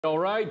All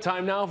right,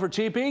 time now for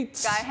Cheap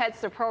Eats. Guy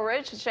heads to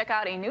Pearlridge to check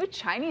out a new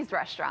Chinese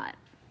restaurant.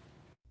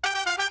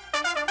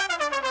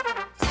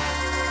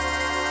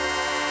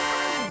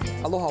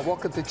 Aloha,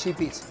 welcome to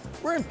Cheap Eats.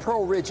 We're in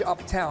Pearlridge,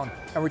 uptown,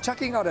 and we're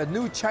checking out a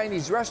new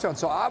Chinese restaurant.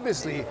 So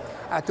obviously,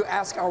 I had to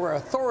ask our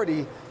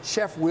authority,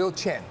 Chef Will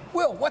Chen.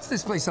 Will, what's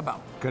this place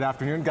about? Good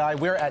afternoon, Guy.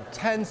 We're at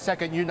 10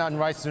 Second Yunnan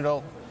Rice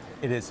Noodle.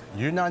 It is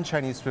Yunnan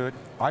Chinese food.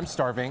 I'm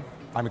starving.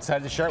 I'm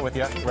excited to share it with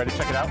you. Ready to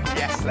check it out?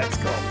 Yes, let's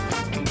go.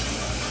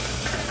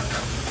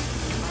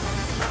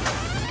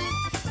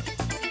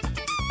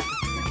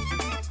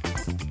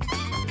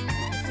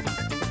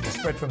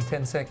 The spread from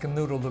 10 Second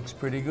Noodle looks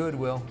pretty good,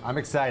 Will. I'm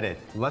excited.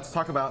 Let's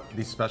talk about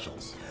these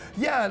specials.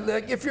 Yeah,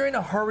 like if you're in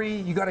a hurry,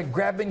 you gotta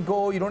grab and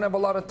go, you don't have a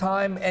lot of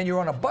time, and you're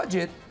on a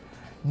budget,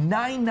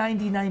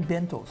 $9.99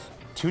 bentos.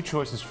 Two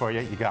choices for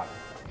you. You got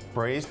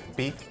braised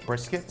beef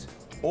brisket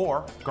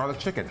or garlic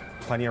chicken.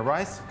 Plenty of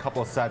rice, a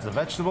couple of sides of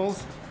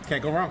vegetables.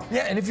 Can't go wrong.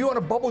 Yeah, and if you want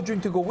a bubble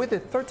drink to go with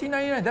it,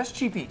 $13.99, that's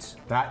Cheap Eats.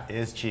 That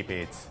is Cheap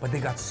Eats. But they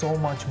got so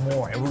much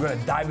more, and we're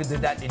gonna dive into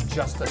that in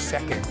just a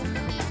second.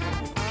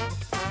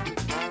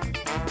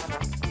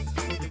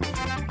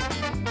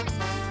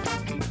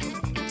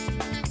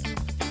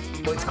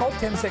 Well, it's called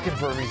 10 Second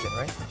for a reason,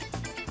 right?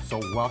 So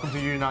welcome to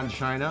Yunnan,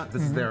 China.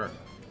 This is their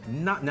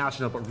not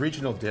national, but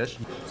regional dish.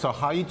 So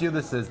how you do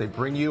this is they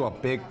bring you a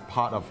big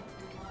pot of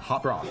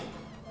hot broth.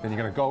 Then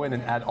you're gonna go in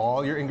and add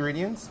all your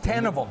ingredients.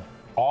 10 of them.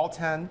 All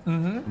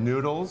 10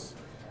 noodles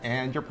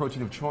and your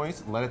protein of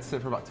choice. Let it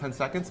sit for about 10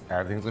 seconds.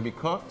 Everything's gonna be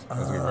cooked. It's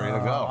gonna be ready to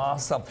go.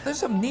 Awesome. There's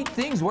some neat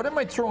things. What am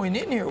I throwing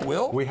in here,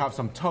 Will? We have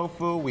some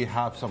tofu. We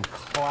have some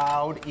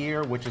cloud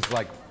ear, which is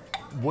like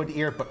wood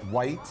ear but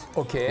white.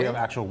 Okay. We have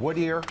actual wood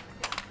ear,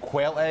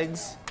 quail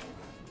eggs,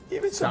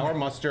 Even some. sour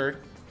mustard,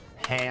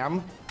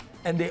 ham.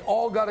 And they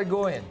all gotta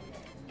go in.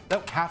 They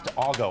don't have to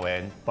all go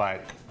in,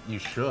 but you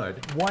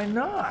should. Why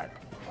not?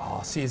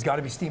 Oh, see, it's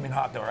gotta be steaming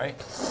hot though, right?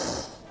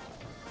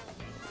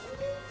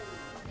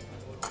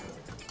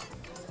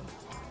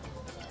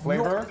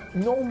 Flavor?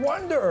 No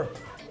wonder.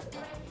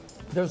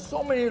 There's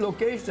so many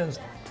locations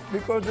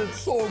because it's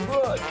so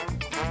good.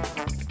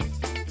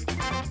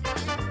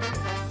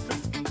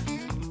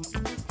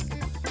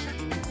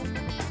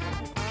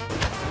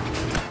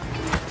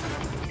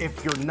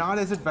 If you're not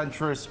as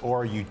adventurous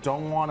or you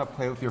don't want to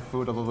play with your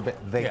food a little bit,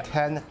 they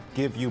can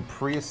give you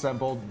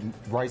pre-assembled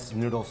rice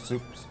noodle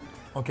soups.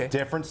 Okay.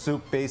 Different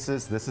soup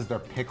bases. This is their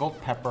pickled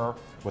pepper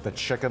with a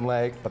chicken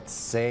leg, but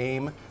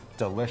same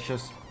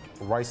delicious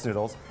rice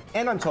noodles.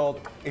 And I'm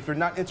told, if you're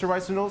not into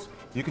rice noodles,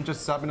 you can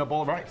just sub in a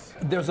bowl of rice.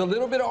 There's a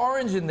little bit of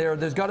orange in there.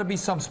 There's gotta be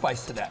some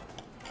spice to that.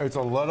 It's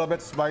a little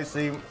bit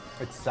spicy.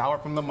 It's sour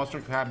from the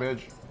mustard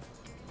cabbage,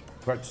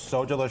 but it's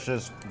so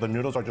delicious. The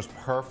noodles are just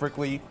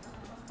perfectly,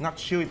 not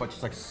chewy, but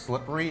just like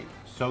slippery.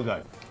 So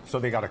good. So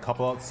they got a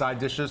couple of side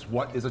dishes.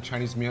 What is a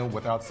Chinese meal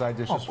without side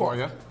dishes for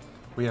you?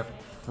 We have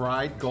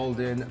fried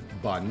golden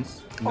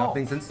buns.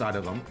 Nothing's inside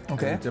of them.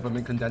 Okay. And you dip them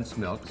in condensed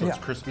milk, so it's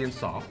crispy and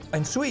soft.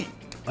 And sweet.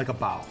 Like a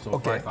bao, so a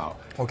fried bao.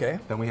 Okay.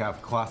 Then we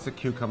have classic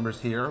cucumbers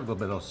here, a little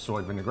bit of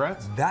soy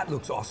vinaigrette. That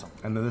looks awesome.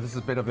 And then this is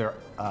a bit of their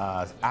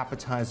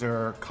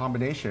appetizer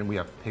combination. We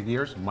have pig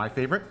ears, my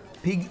favorite.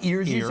 Pig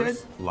ears, you said?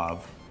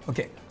 Love.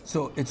 Okay,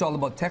 so it's all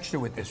about texture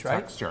with this, right?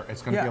 Texture.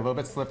 It's going to be a little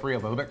bit slippery, a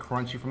little bit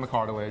crunchy from the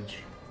cartilage.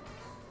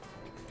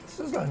 This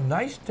is a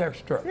nice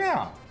texture.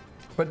 Yeah.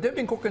 But they've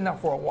been cooking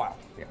that for a while.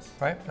 Yes.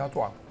 Right? That's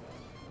why.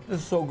 This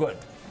is so good.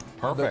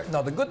 Perfect.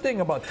 Now, the good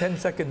thing about 10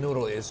 Second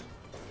Noodle is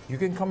you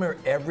can come here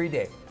every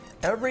day.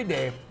 Every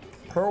day,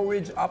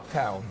 Pearlridge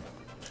Uptown.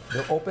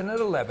 They're open at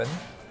 11,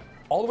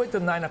 all the way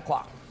to 9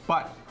 o'clock.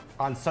 But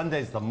on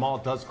Sundays, the mall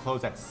does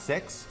close at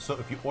 6, so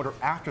if you order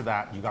after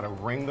that, you got to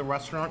ring the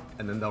restaurant,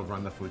 and then they'll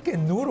run the food.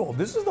 Noodle,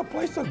 this is the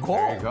place to go.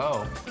 There you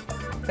go.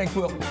 Thanks,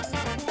 Will.